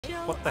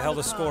what the hell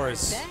the score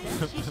is.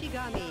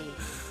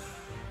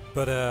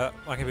 But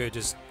my computer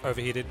just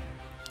overheated,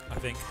 I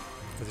think,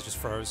 because it just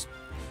froze.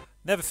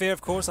 Never fear,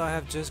 of course, I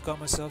have just got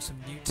myself some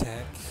new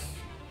tech.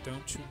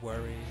 Don't you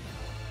worry.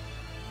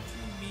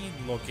 What do you mean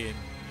login,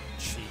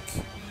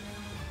 cheek?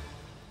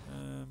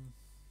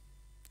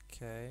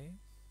 Okay.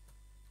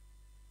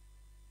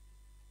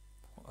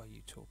 What are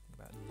you talking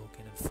about? Log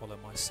in and follow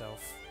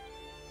myself.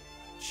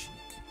 Cheek.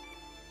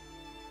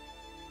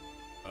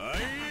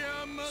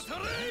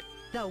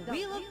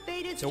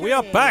 So we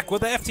are back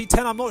with the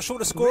FT10. I'm not sure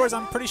the score is.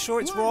 I'm pretty sure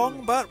it's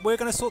wrong, but we're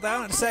going to sort that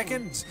out in a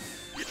second.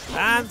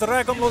 And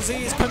DragonLordZ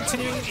is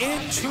continuing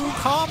into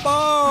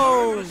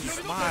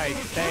combos. My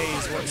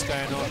days, what is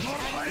going on?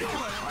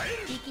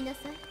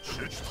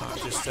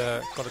 I've just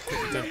got to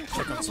quickly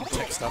check on some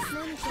tech stuff.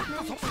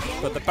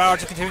 But the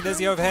barrage is continuing. There's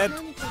the overhead.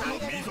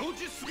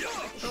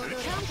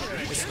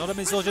 It's not a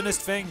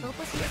misogynist thing.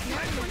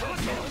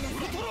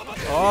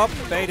 Oh,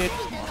 baited.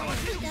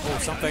 Or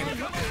something.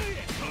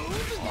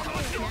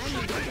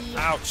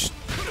 Ouch.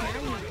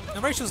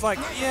 And Rachel's like,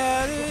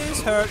 yeah,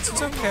 this hurts,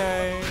 it's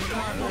okay.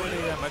 Not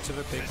really that much of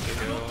a big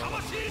deal.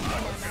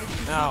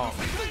 Now,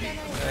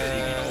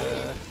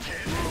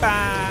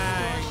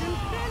 bang!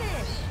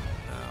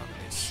 Now, let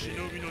me see.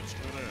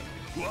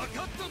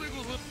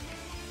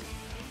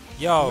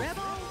 Yo.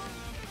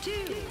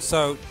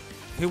 So,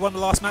 who won the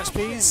last match,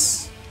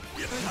 please?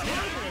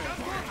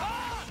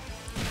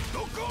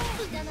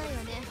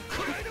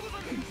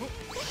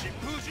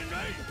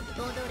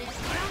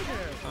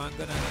 I'm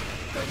gonna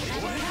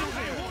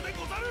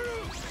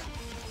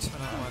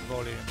turn up my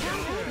volume to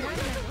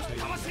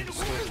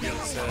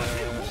Scorpion's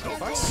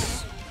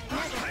advice.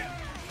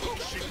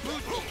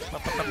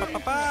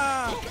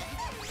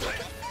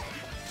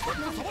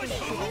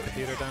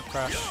 Computer, don't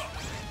crash.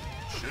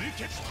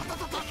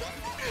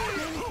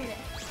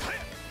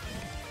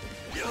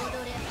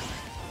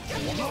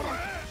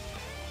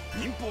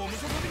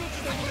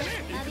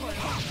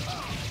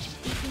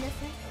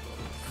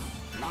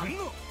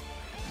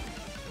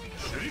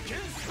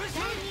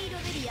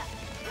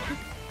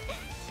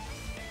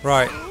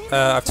 Right,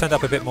 I've turned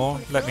up a bit more,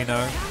 let me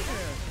know.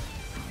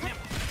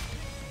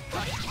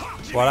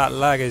 Well, that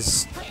lag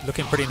is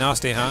looking pretty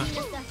nasty, huh?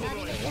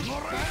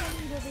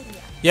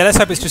 Yeah, let's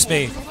hope it's just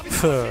me.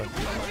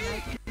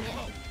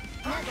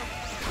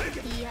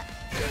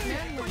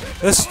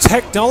 This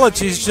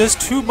technology is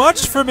just too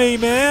much for me,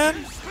 man!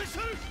 It's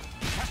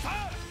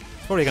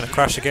probably going to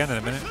crash again in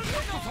a minute.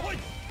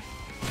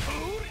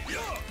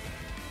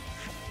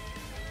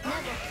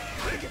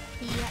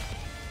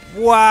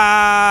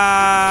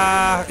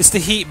 Wow! It's the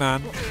heat,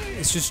 man.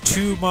 It's just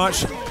too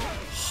much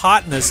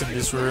hotness in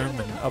this room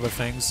and other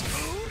things.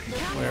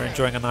 We're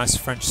enjoying a nice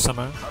French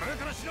summer.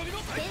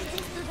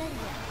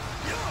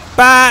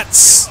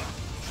 Bats!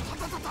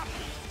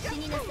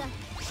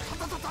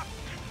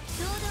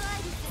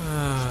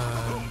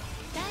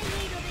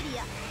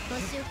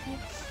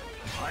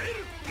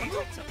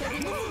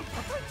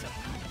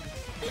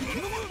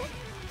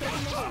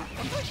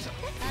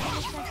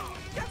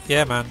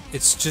 Yeah, man,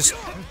 it's just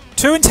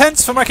too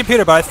intense for my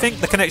computer, but I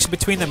think the connection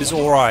between them is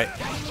alright.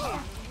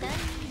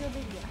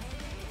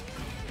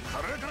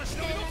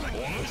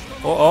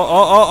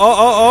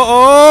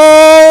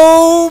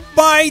 Oh,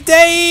 my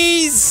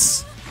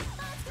days!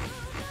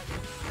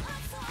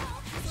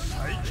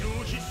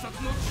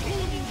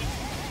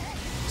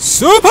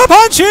 Super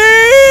punchy!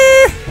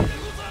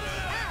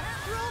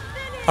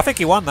 I think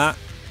he won that.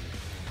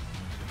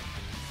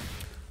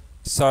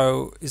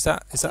 So is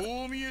that a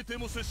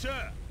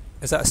 6-4?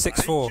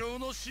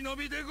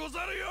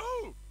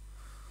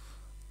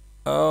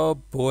 Oh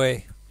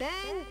boy.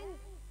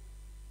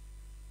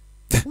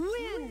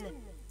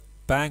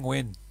 Bang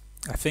win.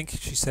 I think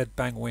she said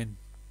bang win.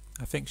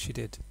 I think she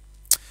did.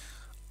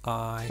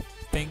 I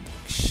think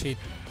she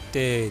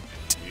did.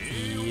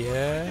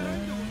 Yeah.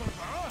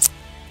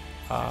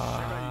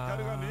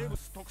 I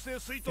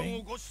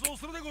think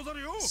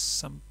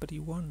somebody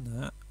won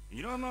that.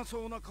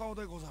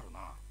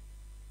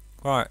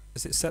 Right,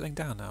 is it settling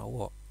down now or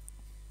what?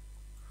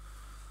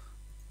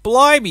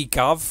 Blimey,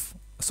 Gov!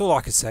 That's all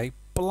I could say.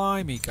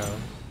 Blimey, Gov.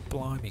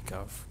 Blimey,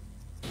 Gov.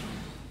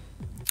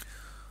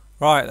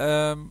 Right,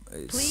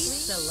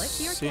 is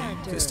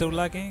it still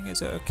lagging?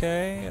 Is it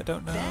okay? I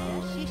don't know.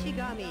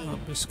 I'm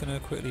just gonna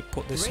quickly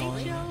put this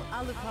on.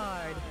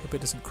 Hope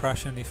it doesn't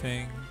crash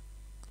anything.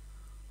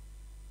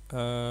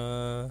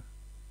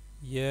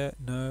 Yeah,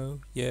 no,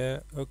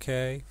 yeah,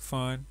 okay,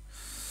 fine.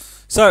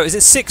 So, is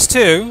it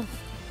 6-2?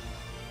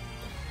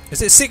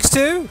 Is it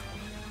 6-2?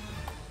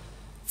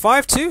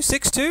 5-2?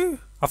 6-2?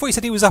 I thought you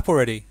said he was up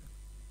already.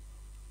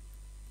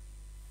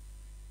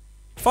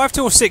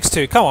 5-2 or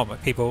 6-2? Come on,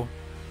 people.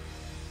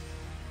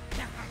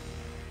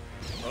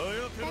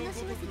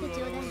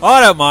 I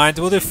don't mind.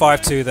 We'll do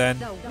 5-2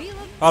 then.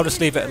 I'll just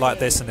leave it like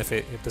this, and if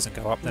it doesn't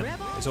go up, then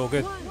it's all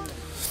good.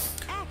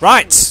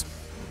 Right.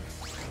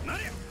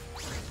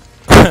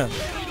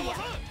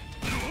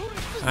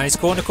 And he's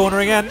corner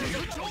again.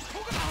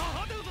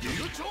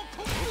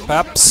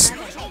 Perhaps.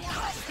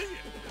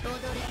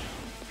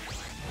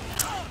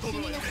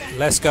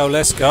 Let's go,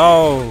 let's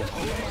go.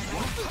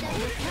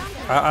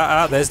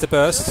 There's the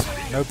burst.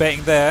 No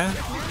baiting there.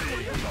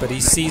 But he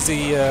sees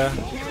the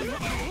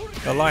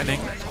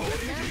lightning.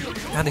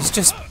 And he's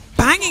just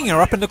banging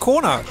her up in the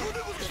corner.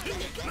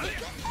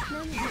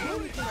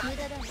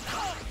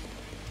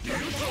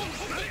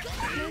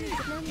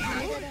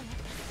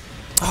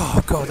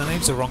 Oh god, the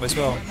names are wrong as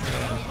well.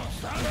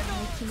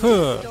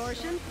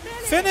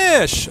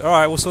 Finish!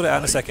 Alright, we'll sort it out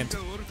in a second.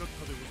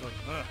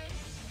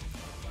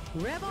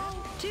 Look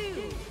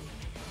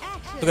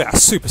at that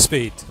super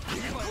speed.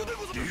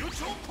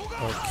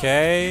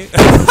 Okay.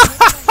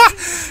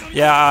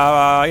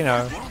 Yeah, you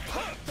know.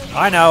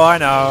 I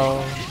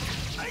know.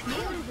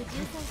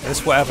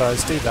 It's whatever,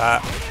 let's do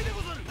that.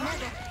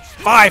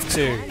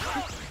 5-2.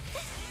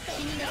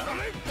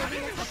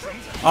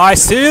 I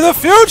see the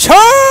future!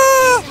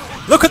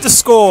 Look at the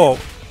score!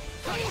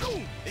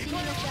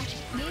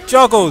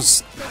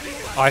 Juggles!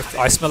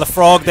 I smell a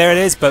frog, there it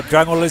is, but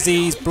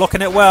DragonLordZ is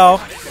blocking it well.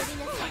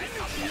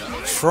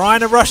 Trying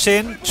to rush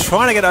in,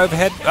 trying to get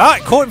overhead. Ah,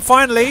 caught him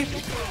finally!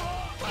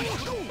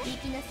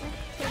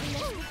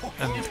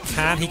 And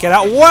can he get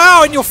out?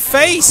 Wow, in your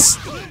face!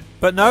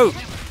 But no.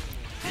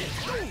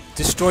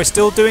 Destroy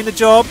still doing the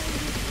job.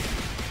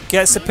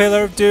 Gets the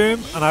Pillar of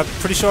Doom, and I'm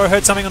pretty sure I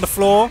heard something on the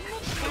floor.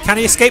 Can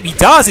he escape? He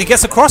does! He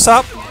gets a cross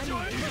up.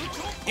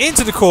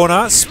 Into the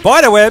corner.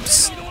 Spider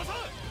webs.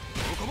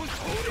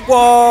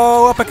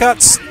 Whoa!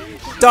 Uppercuts.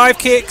 Dive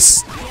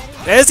kicks.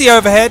 There's the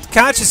overhead.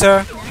 Catches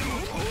her.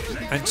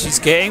 And she's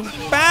getting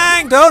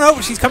banged. Oh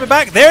no, she's coming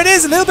back. There it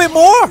is, a little bit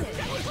more.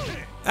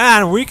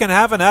 And we can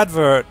have an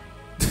advert.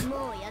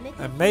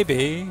 And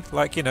maybe,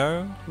 like, you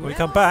know, when we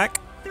come back,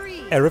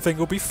 everything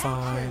will be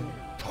fine.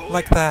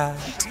 Like that.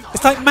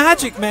 It's like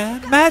magic,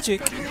 man.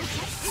 Magic.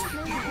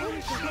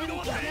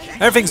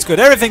 Everything's good.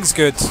 Everything's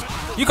good.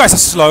 You guys are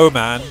slow,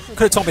 man.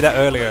 Could have told me that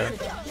earlier.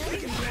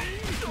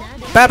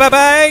 Bang, bang,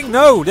 bang.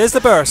 No, there's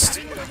the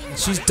burst.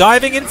 She's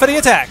diving in for the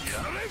attack.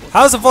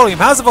 How's the volume?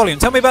 How's the volume?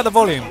 Tell me about the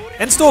volume.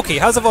 And Stalky,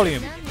 how's the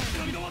volume?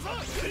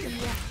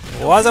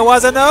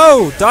 Waza,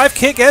 no. Dive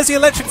kick. There's the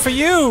electric for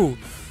you.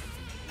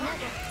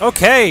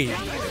 Okay.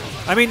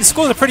 I mean, the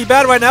scores are pretty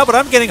bad right now, but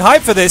I'm getting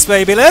hyped for this,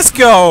 baby. Let's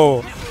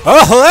go.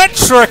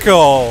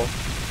 Electrical.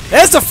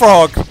 There's the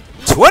frog.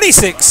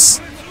 26.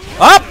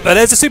 Up, and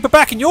there's a super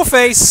back in your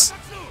face.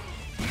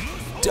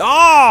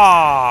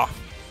 Ah.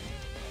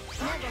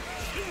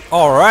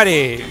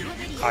 Alrighty.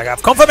 I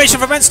have confirmation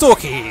from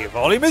Stalky.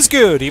 Volume is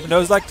good, even though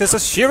it's like there's a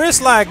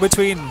serious lag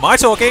between my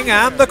talking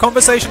and the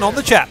conversation on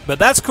the chat, but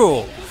that's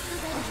cool.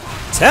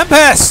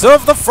 Tempest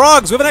of the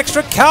frogs with an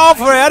extra cow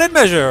for added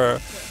measure.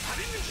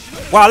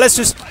 Wow, let's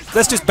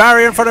just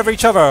barrier in front of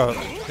each other.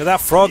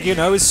 That frog, you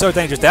know, is so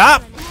dangerous.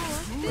 Ah!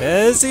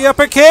 There's the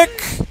upper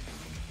kick.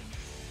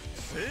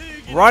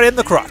 Right in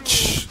the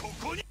crotch.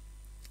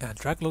 And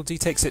DragonLordZ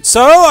takes it.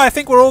 So, I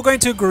think we're all going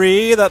to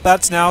agree that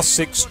that's now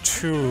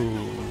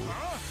 6-2.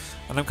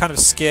 And I'm kind of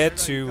scared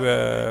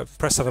to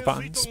press other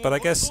buttons, but I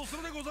guess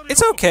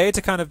it's okay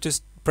to kind of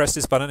just press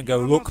this button and go,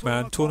 look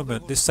man,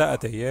 tournament this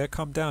Saturday, yeah,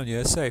 come down,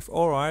 yeah, safe.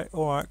 Alright,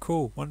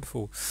 cool,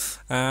 wonderful.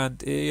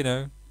 And, you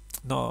know,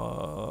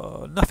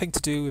 nothing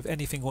to do with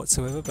anything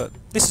whatsoever, but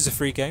this is a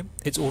free game.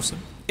 It's awesome.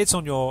 It's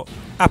on your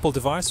Apple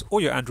device or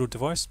your Android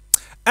device,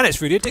 and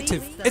it's really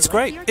addictive. It's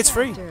great. It's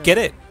free. Get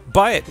it.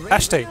 Buy it.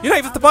 Hashtag. You don't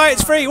even have to buy it.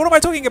 It's free. What am I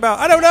talking about?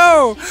 I don't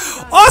know.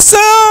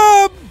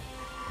 Awesome!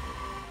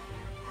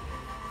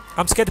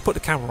 I'm scared to put the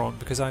camera on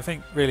because I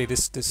think really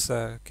this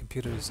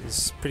computer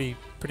is pretty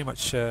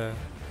much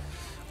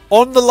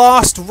on the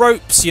last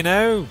ropes, you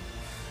know.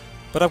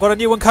 But I've got a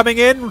new one coming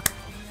in.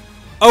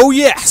 Oh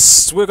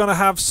yes, we're gonna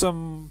have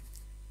some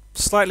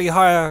slightly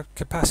higher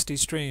capacity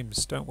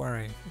streams. Don't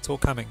worry, it's all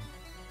coming.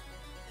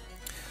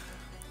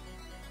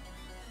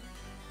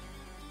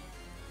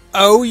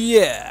 Oh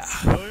yeah.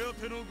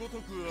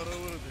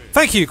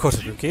 Thank you,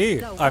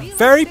 Kotobuki. I'm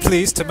very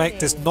pleased to make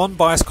this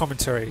non-biased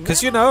commentary,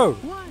 because you know,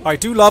 I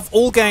do love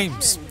all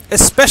games,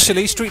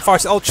 especially Street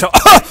Fighter Ultra.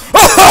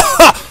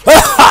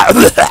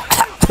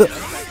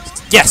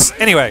 Yes,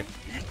 anyway.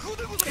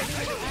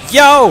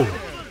 Yo!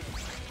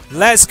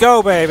 Let's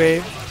go,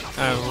 baby.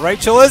 And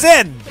Rachel is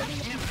in.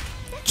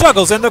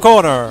 Juggles in the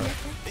corner.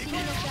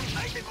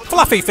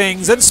 Fluffy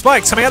things and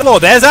spikes coming out of the floor.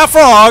 There's our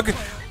frog.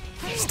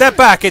 Step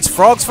back, it's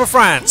frogs for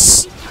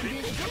France.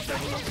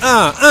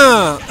 When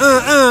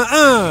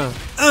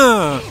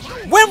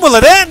will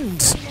it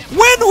end?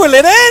 When will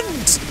it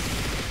end?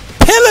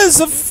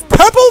 Pillars of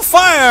purple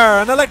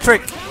fire and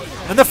electric.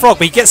 And the frog,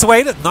 but he gets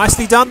away.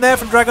 Nicely done there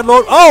from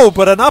DragonLord. Oh,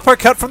 but an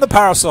uppercut from the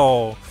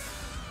parasol.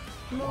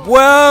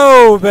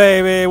 Whoa,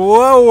 baby.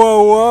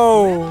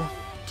 Whoa.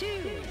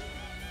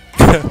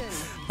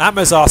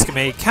 Amber's asking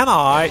me, can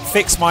I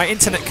fix my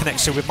internet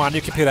connection with my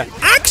new computer?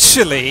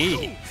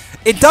 Actually,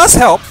 it does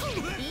help.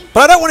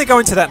 But I don't want to go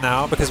into that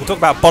now because we'll talk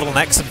about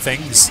bottlenecks and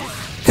things.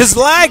 Because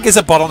lag is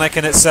a bottleneck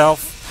in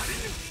itself.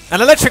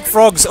 And electric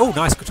frogs... Oh,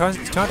 nice. Trying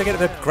to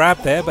get a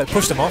grab there, but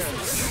pushed them off.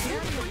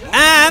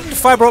 And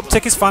fiber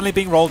optic is finally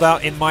being rolled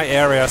out in my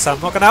area, so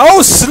I'm not going to...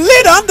 Oh,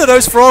 slid under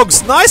those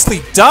frogs!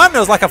 Nicely done! It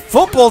was like a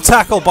football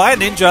tackle by a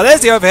ninja. There's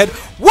the overhead.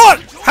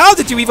 What? How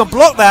did you even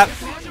block that?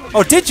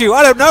 Oh, did you?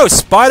 I don't know.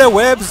 Spider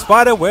webs,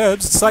 spider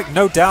webs. It's like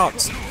no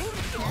doubt.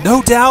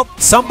 No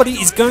doubt somebody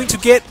is going to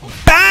get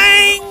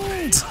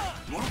banged!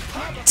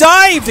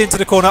 Dived into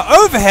the corner.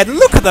 Overhead.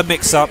 Look at the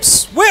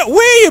mix-ups. Where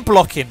are you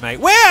blocking, mate?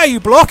 Where are you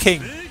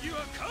blocking?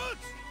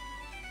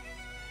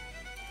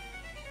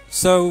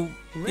 So...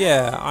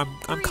 yeah,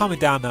 I'm calming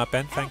down now,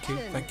 Ben. Thank you.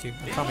 I'm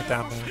calming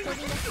down now.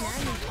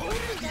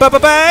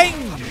 Ba-ba-bang!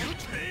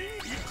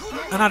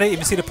 And I didn't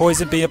even see the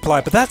poison being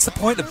applied, but that's the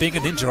point of being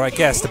a ninja, I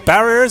guess. The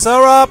barriers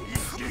are up!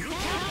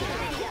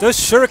 The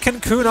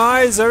shuriken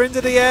kunais are into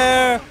the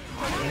air!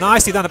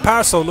 Nicely done. A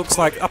parasol looks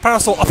like... a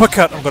parasol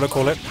uppercut, I'm going to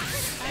call it.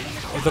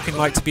 It's looking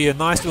like to be a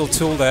nice little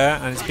tool there,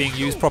 and it's being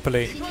used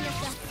properly.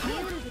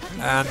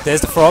 And there's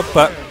the frog,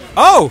 but...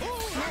 oh!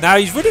 Now,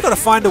 you've really got to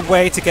find a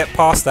way to get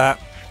past that,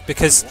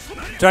 because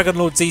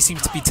DragonLordZ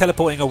seems to be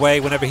teleporting away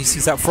whenever he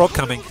sees that frog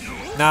coming.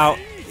 Now,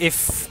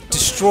 if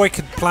Destroy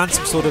could plan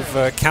some sort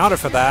of counter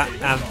for that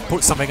and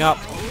put something up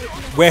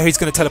where he's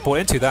going to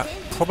teleport into, that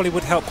probably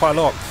would help quite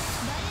a lot.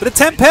 But the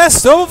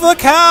Tempest of the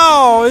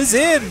Cow is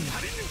in!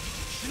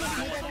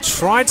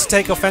 Tried to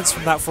take offense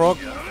from that frog.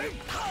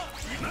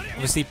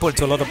 Obviously put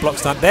into a lot of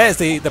blocks done. There's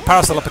the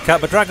parasol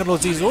uppercut, but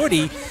DragonLordZ's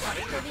already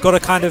got a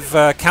kind of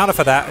counter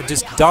for that and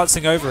just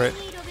dancing over it.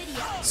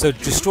 So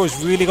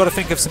Destroy's really got to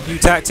think of some new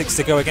tactics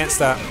to go against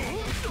that.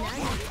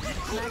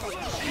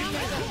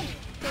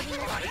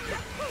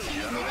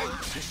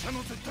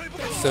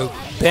 So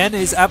Ben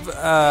is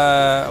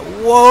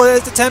whoa,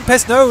 there's the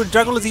Tempest. No,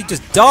 DragonLordZ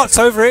just darts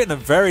over it in a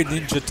very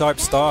ninja type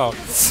style.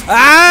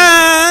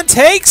 And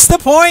takes the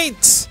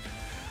point!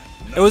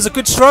 It was a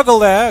good struggle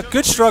there,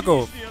 good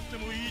struggle.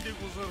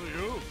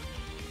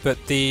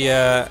 But the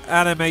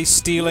anime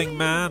stealing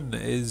man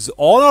is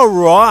on a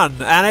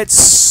run, and it's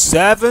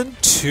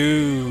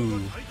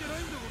 7-2.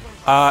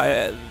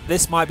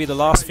 This might be the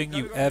last thing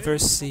you ever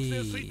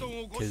see,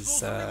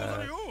 because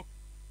are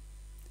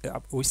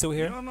we still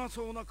here?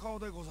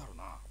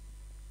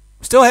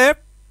 Still here?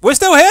 We're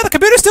still here. The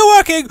computer's still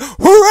working.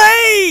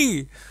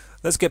 Hooray!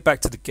 Let's get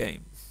back to the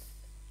game.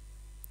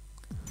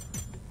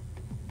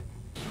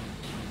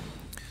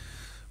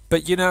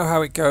 But you know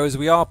how it goes,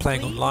 we are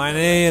playing online,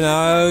 you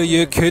know,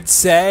 you could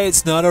say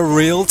it's not a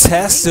real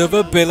test of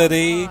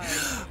ability,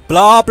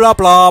 blah blah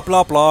blah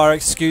blah blah,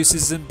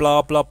 excuses and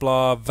blah blah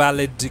blah,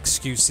 valid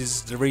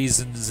excuses, the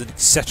reasons and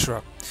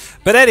etc.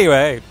 But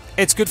anyway,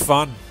 it's good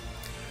fun.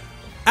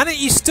 And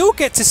you still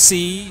get to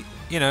see,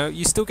 you know,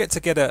 you still get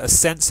to get a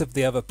sense of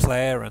the other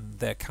player and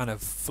their kind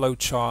of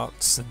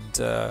flowcharts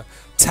and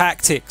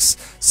tactics.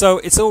 So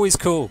it's always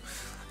cool,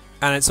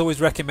 and it's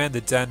always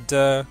recommended,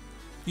 and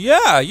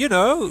yeah, you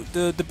know,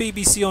 the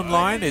BBC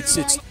Online, it's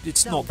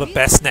not the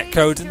best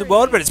netcode in the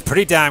world, but it's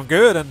pretty damn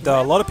good, and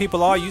a lot of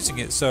people are using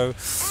it, so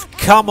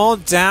come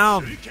on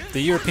down. The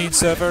European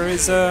server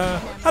is,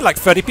 had like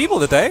 30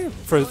 people today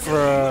for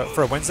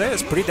a Wednesday.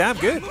 It's pretty damn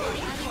good.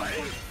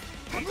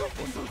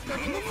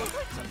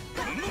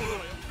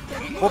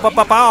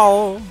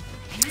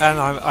 And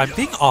I'm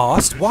being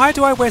asked, why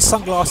do I wear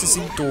sunglasses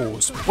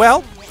indoors?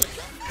 Well,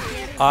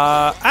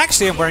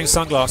 actually I'm wearing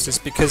sunglasses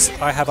because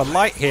I have a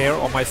light here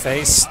on my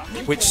face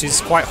which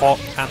is quite hot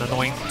and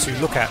annoying to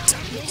look at.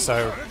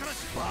 So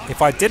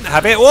if I didn't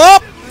have it...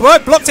 whoop! I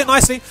blocked it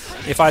nicely.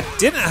 If I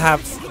didn't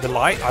have the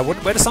light, I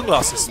wouldn't wear the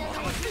sunglasses.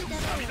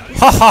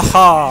 Ha ha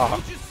ha!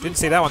 Didn't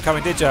see that one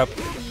coming, did you?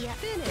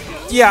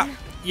 Yeah,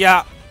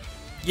 yeah,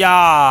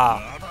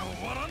 yeah.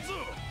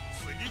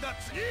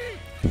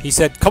 He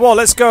said, come on,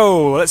 let's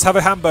go. Let's have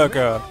a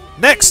hamburger.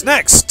 Next,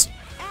 next.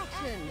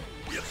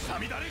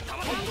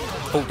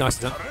 Oh,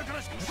 nicely done.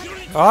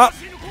 Up.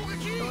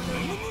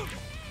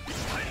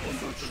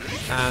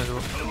 And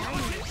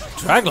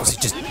DragonLordZ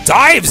just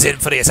dives in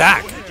for the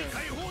attack.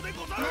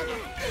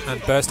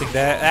 And bursting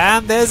there.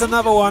 And there's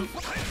another one.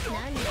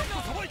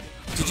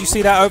 Did you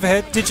see that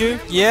overhead? Did you?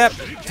 Yep.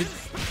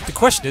 The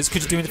question is,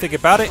 could you do anything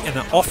about it in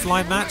an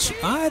offline match?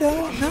 I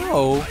don't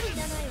know.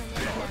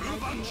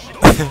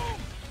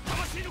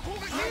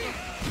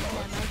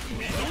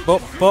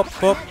 Bop, bop,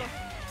 bop.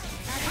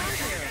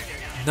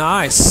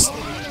 Nice.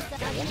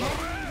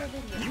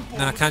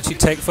 Now, can she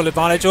take full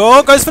advantage?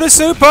 Oh, goes for the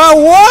super!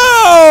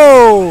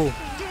 Whoa!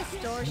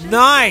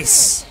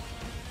 Nice!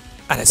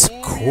 And it's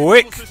a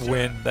quick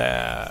win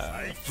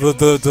there for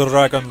the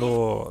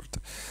DragonLord.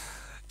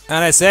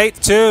 And it's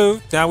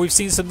 8-2. Now, we've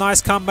seen some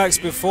nice comebacks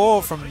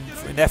before from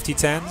in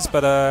FT10s,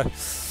 but,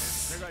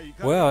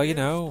 well, you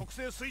know,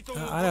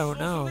 I don't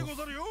know.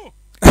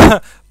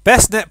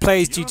 Best net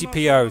plays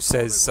GGPO,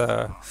 says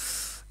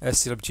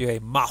SCWGA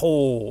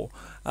Maho.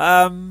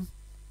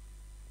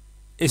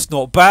 It's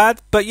not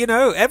bad, but you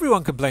know,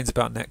 everyone complains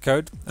about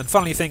netcode. And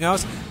funny thing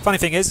is,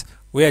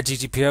 we had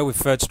GGPO with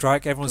Third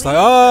Strike. Everyone's like,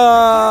 oh,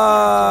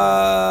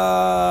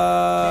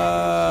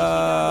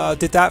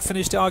 did that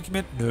finish the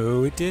argument?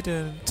 No, it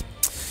didn't.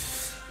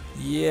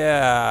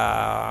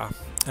 Yeah.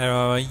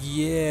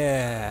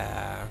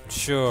 Yeah,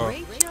 sure.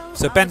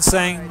 So Ben's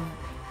saying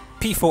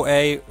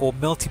P4A or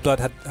Melty Blood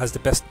has the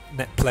best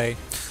net play.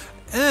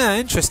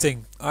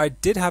 Interesting. I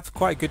did have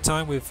quite a good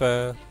time with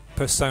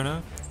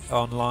Persona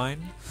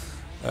online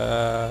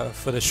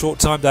for the short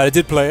time that I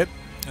did play it.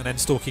 And then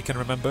Stalky can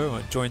remember,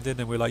 I joined in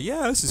and we're like,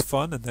 yeah, this is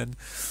fun. And then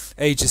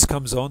Aegis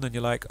comes on and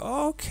you're like,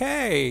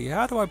 okay,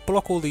 how do I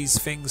block all these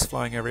things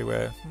flying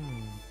everywhere?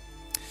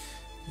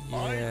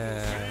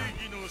 Yeah.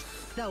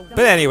 But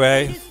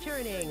anyway,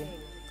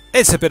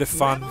 it's a bit of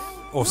fun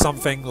or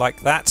something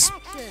like that.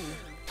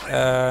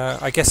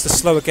 I guess the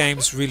slower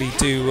games really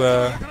do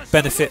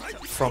benefit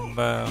from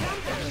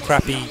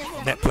crappy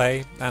net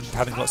play and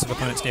having lots of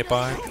opponents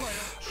nearby.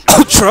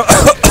 Ultra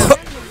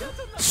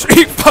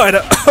Street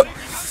Fighter.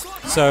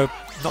 So,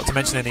 not to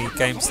mention any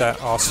games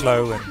that are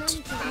slow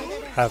and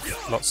have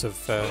lots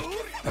of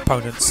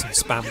opponents and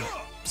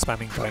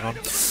spamming going on.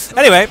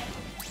 Anyway,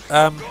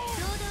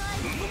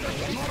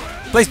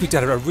 BlazeBeak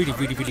did a really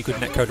good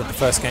netcode on the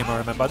first game, I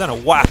remember. I don't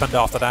know what happened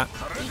after that.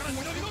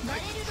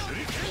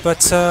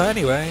 But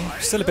anyway,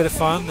 still a bit of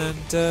fun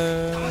and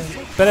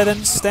better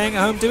than staying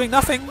at home doing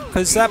nothing,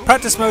 because that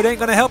practice mode ain't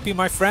going to help you,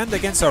 my friend,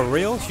 against a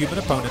real human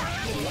opponent.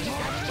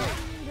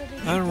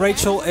 And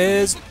Rachel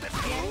is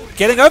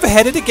getting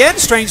overheaded again,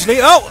 strangely.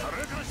 Oh!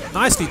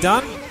 Nicely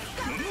done.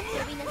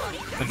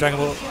 And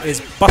DragonLord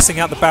is busting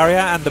out the barrier,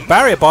 and the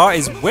barrier bar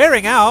is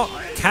wearing out.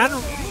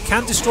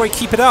 Can Destroy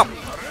keep it up?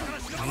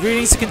 Really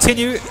needs to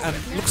continue, and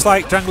looks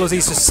like DragonLordZ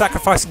is just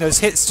sacrificing those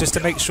hits just to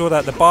make sure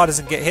that the bar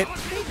doesn't get hit.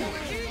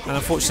 And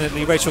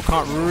unfortunately, Rachel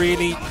can't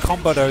really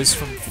combo those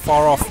from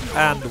far off.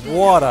 And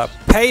what a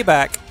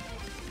payback!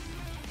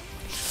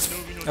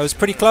 That was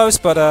pretty close,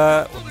 but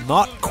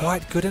not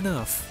quite good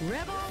enough.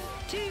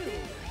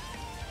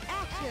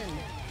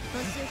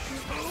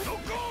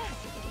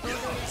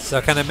 So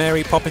can a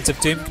Mary Poppins of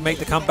Doom make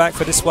the comeback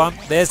for this one?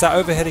 There's that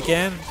overhead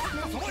again.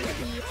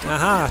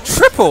 Aha!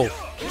 Triple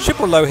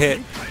low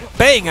hit.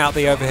 Baying out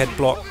the overhead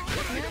block.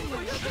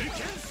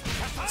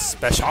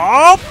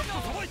 Special!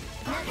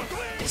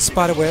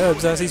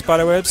 Spiderwebs, as he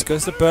spiderwebs,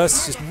 goes to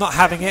burst, just not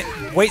having it.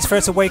 Waits for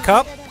her to wake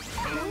up.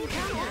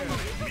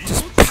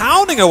 Just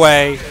pounding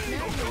away.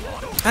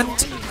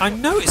 And I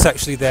noticed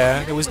actually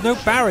there was no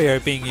barrier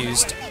being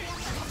used.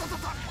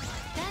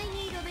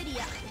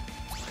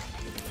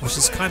 Which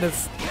is kind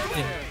of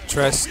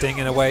interesting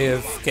in a way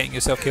of getting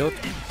yourself killed.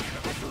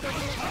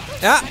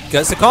 Ah,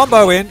 gets the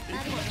combo in.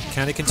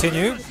 Can it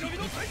continue?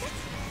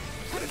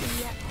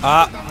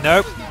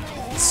 Nope.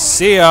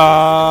 See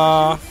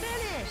ya.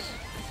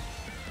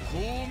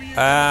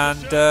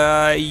 And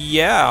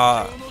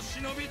yeah.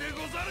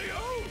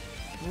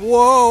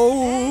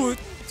 Whoa.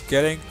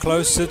 Getting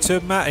closer to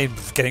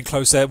getting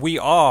closer. We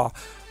are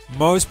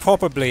most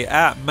probably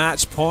at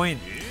match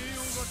point.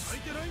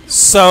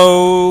 So,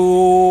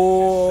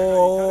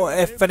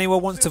 if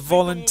anyone wants to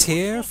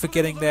volunteer for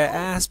getting their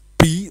ass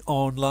beat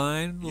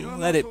online,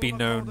 let it be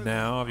known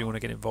now if you want to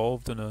get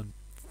involved in a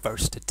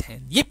 1st to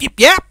 10.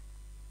 Yep!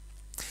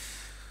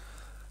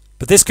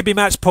 But this could be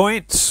match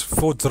point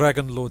for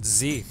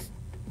DragonLordZ.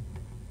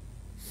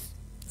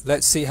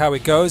 Let's see how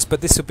it goes,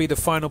 but this will be the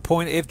final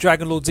point. If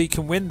DragonLordZ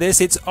can win this,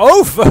 it's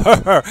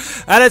over!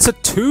 And it's a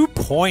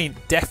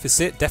 2-point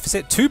deficit.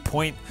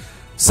 2-point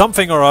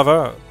something or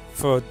other.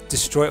 For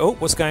Destroy. Oh,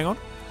 what's going on?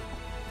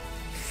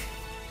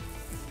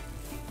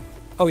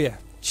 Oh yeah,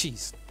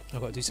 jeez.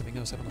 I've got to do something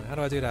else, haven't I? How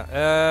do I do that?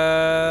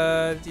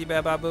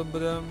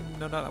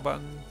 No, not that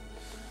button.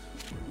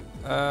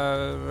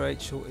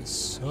 Rachel is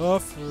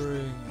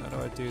suffering. How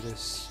do I do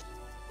this?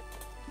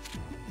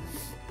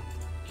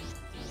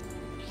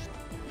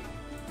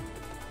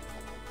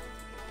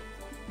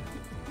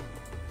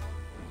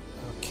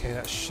 Okay,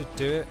 that should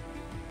do it.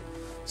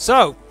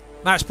 So,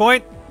 match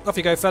point. Off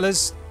you go,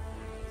 fellas.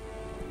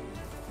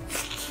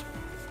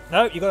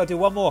 No, you gotta do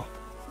one more.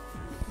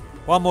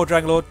 One more,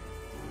 DragonLord.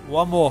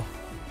 One more.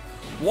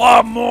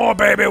 One more,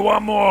 baby,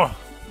 one more.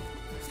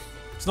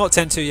 It's not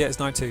 10-2 yet, it's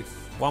 9-2.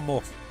 One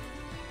more.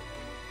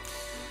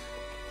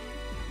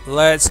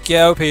 Let's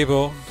go,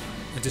 people.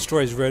 And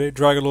Destroy is ready.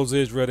 DragonLordZ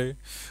is ready.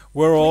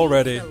 We're all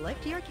ready.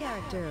 Select your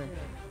character.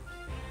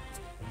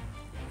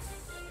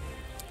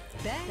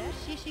 Ben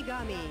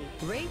Shishigami,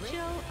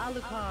 Rachel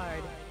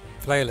Alucard.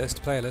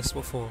 Playlist,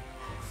 what for?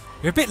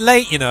 You're a bit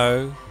late, you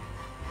know.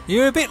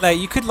 You're a bit late.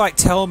 You could like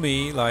tell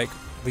me like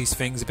these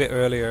things a bit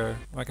earlier.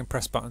 I can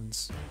press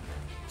buttons.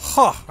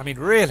 Huh, I mean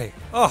really.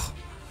 Oh.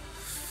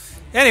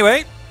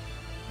 Anyway.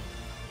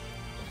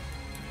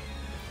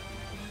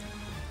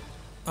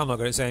 I'm not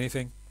going to say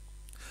anything.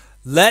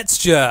 Let's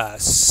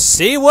just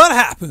see what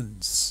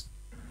happens.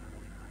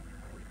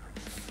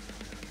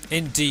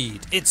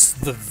 Indeed, it's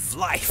the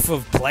life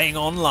of playing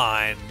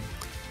online.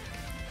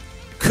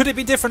 Could it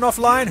be different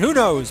offline? Who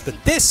knows? But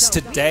this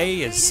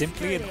today is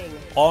simply an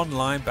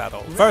online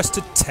battle. 1st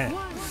to 10.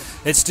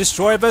 It's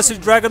Destroy versus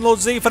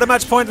DragonLordZ for the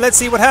match point. Let's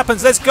see what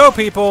happens. Let's go,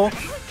 people.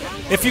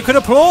 If you could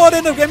applaud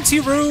in an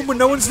empty room when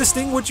no one's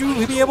listening, would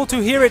you be able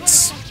to hear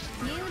it?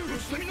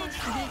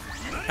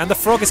 And the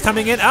frog is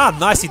coming in. Ah,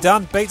 nicely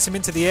done. Baits him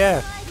into the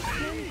air.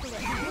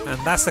 And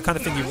that's the kind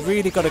of thing you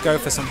really got to go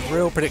for some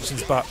real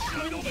predictions. But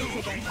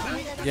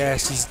yeah,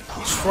 she's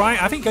trying.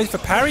 I think goes for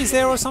parries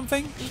there or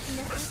something.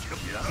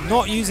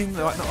 Not using,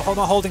 not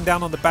holding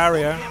down on the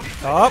barrier.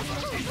 Oh,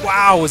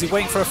 wow! Was he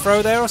waiting for a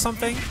throw there or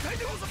something?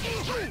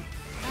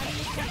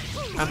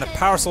 And the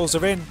parasols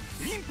are in.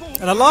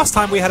 And the last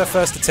time we had a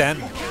first to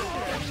 10,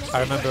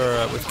 I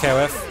remember with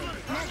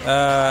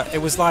KOF,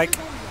 it was like,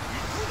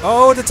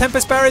 oh, the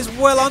Tempest barrier is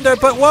well under,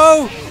 but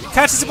whoa!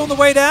 Catches him on the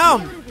way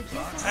down.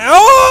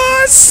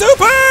 Oh,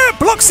 super!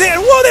 Blocks it.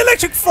 And whoa, the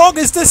electric frog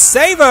is the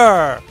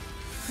saver.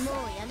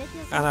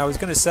 And I was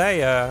going to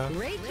say,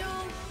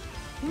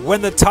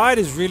 when the tide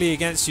is really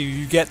against you,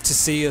 you get to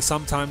see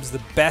sometimes the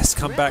best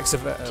comebacks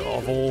of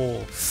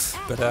all.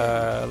 But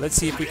let's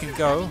see if we can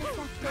go.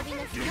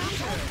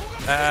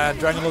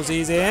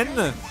 DragonLordZ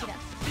in.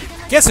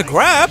 Gets a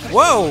grab.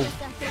 Whoa!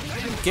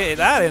 Get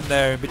that in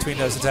there in between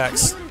those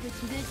attacks.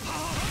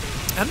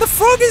 And the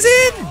frog is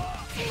in!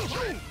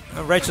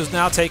 And Rachel's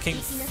now taking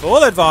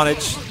full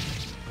advantage.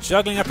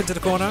 Juggling up into the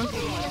corner.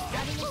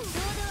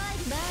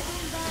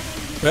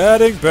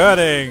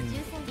 Birding.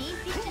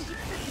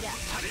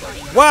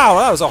 Wow,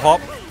 that was a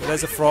hop.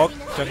 There's a frog.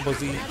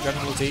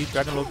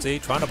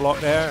 DragonLordZ trying to block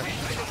there.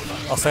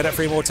 I'll say that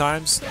 3 more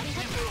times.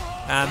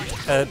 And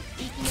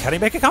can he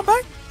make a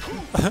comeback?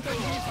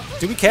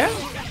 Do we care?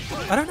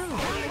 I don't know.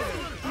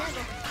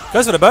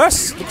 Goes for the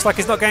burst. Looks like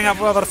he's not going up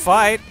for the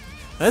fight.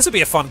 Now, this will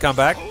be a fun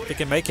comeback if he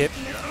can make it.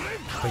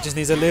 He just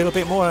needs a little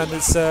bit more, and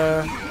it's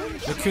the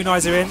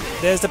kunais are in.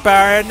 There's the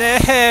barrier.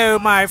 No,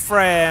 my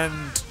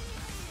friend.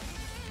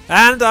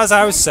 And as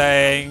I was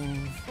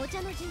saying,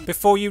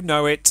 before you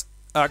know it,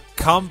 a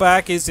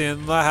comeback is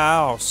in the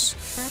house.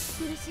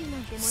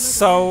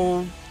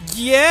 So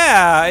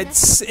yeah,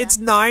 it's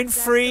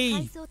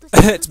 9-3.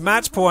 It's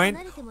match point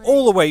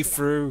all the way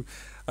through.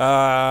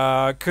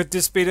 Could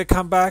this be the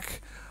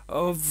comeback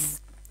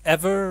of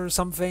ever or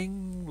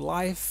something?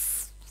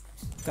 Life?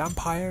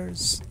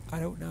 Vampires? I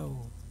don't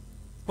know.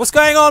 What's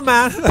going on,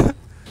 man?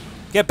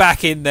 Get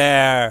back in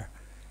there.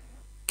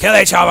 Kill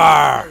each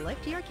other.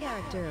 Select your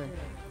character.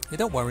 Hey,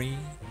 don't worry.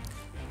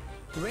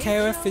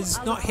 KOF is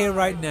not here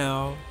right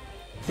now.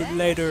 But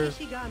later.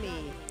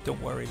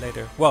 Don't worry,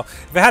 later. Well,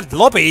 if we had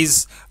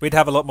lobbies, we'd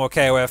have a lot more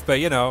KOF, but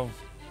you know.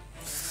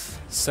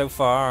 So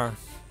far.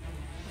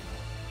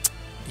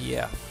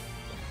 Yeah.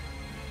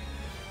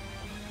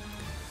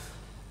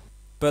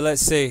 But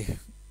let's see.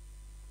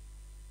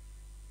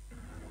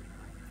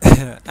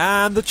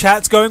 And the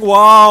chat's going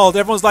wild.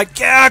 Everyone's like,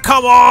 yeah,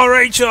 come on,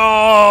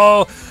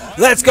 Rachel.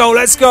 Let's go,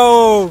 let's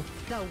go.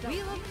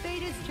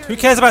 Who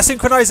cares about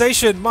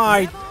synchronization?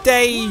 My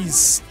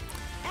days.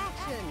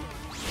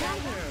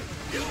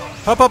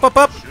 Up. And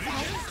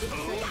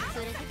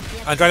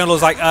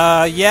DragonLord's like,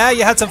 yeah,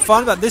 you had some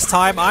fun, but this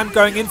time I'm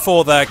going in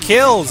for the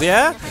kills,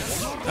 yeah?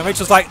 And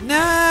Rachel's like,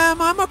 nah,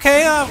 I'm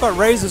okay. I've got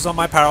razors on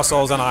my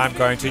parasols and I'm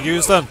going to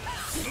use them.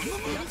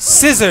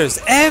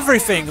 Scissors,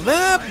 everything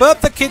there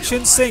but the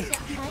kitchen sink.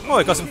 Oh,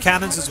 I got some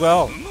cannons as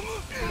well.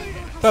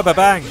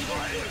 Ba-ba-bang.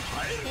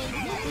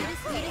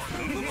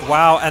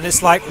 Wow, and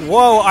it's like,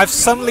 whoa, I've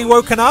suddenly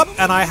woken up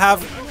and I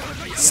have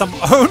some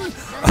own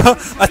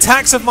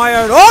attacks of my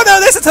own. Oh no,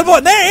 there's a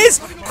teleport. There it is.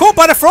 Caught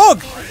by the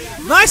frog.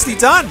 Nicely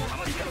done.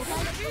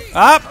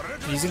 Up,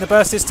 using the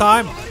burst this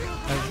time.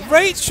 And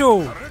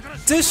Rachel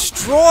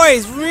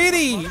destroys,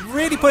 really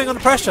putting on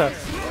the pressure.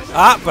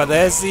 Up, but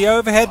there's the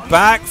overhead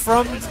back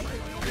from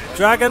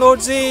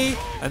DragonLordZ,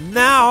 and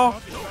now,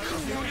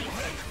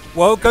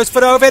 whoa, goes for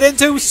the overhead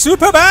into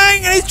Super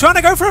Bang, and he's trying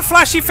to go for a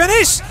flashy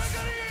finish.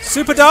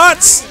 Super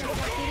darts.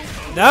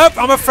 Nope,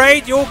 I'm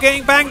afraid you're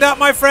getting banged up,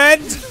 my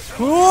friend.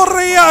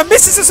 Hurria,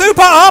 misses the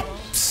super up.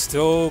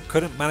 Still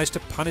couldn't manage to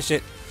punish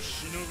it.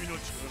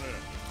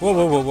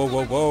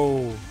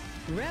 Whoa.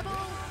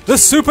 The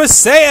Super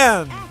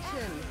Saiyan.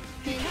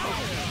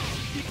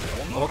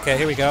 Okay,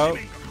 here we go.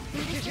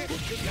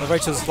 Well,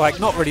 Rachel's like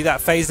not really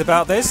that phased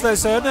about this.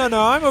 So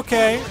no, I'm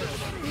okay.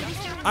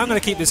 I'm going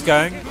to keep this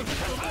going.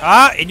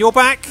 Ah, in your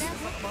back.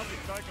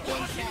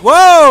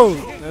 Whoa!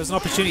 There's an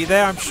opportunity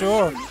there, I'm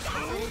sure.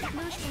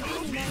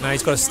 Now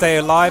he's got to stay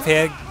alive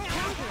here.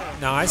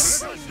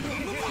 Nice.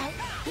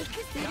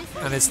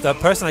 And it's the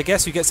person, I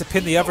guess, who gets to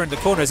pin the other in the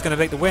corner is going to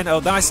make the win. Oh,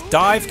 nice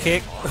dive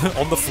kick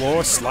on the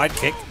floor. Slide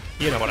kick.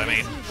 You know what I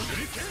mean.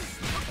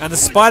 And the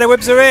spider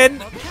webs are in.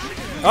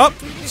 Oh,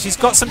 she's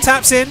got some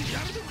taps in.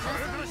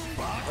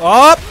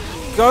 Up,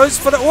 goes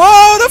for the...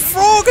 Whoa, the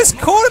frog has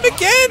caught him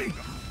again!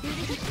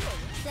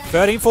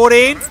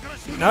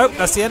 13-14. Nope,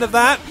 that's the end of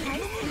that.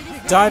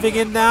 Diving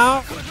in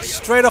now.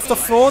 Straight off the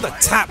floor. The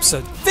taps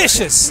are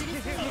vicious.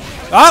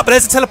 Ah, but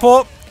there's a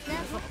teleport.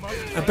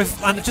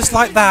 And just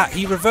like that,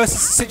 he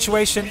reverses the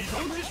situation.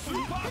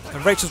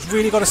 And Rachel's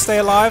really got to stay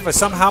alive by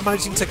somehow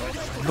managing to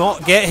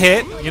not get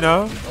hit, you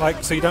know,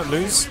 like so you don't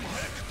lose.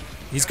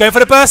 He's going for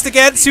the burst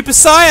again. Super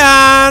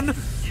Saiyan!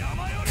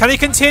 Can he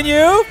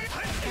continue?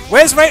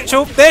 Where's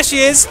Rachel? There she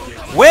is.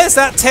 Where's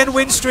that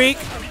 10-win streak?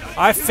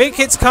 I think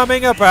it's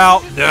coming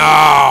about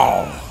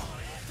now.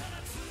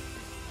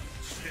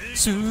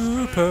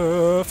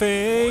 Super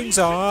things,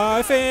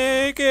 I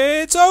think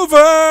it's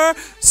over.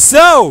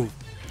 So,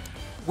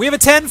 we have a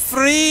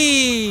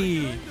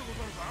 10-3.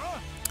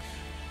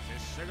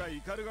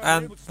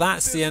 And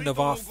that's the end of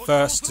our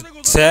first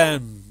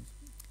 10.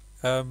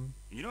 And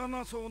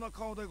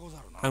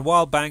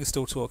while Bang's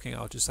still talking,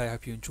 I'll just say I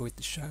hope you enjoyed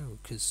the show,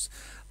 because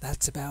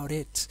that's about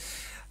it.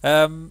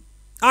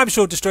 I'm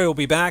sure Destroy will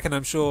be back, and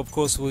I'm sure, of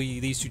course,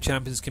 these two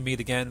champions can meet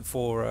again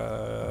for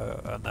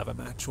another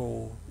match,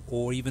 or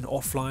even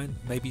offline.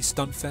 Maybe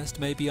Stunfest,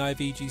 maybe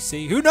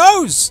IVGC. Who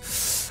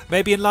knows?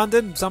 Maybe in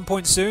London some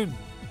point soon.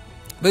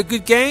 But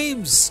good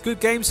games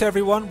to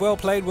everyone. Well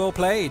played, well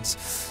played.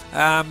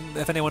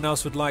 If anyone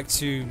else would like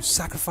to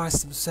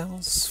sacrifice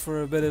themselves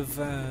for a bit of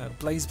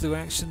BlazBlue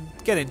action,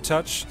 get in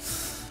touch.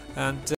 And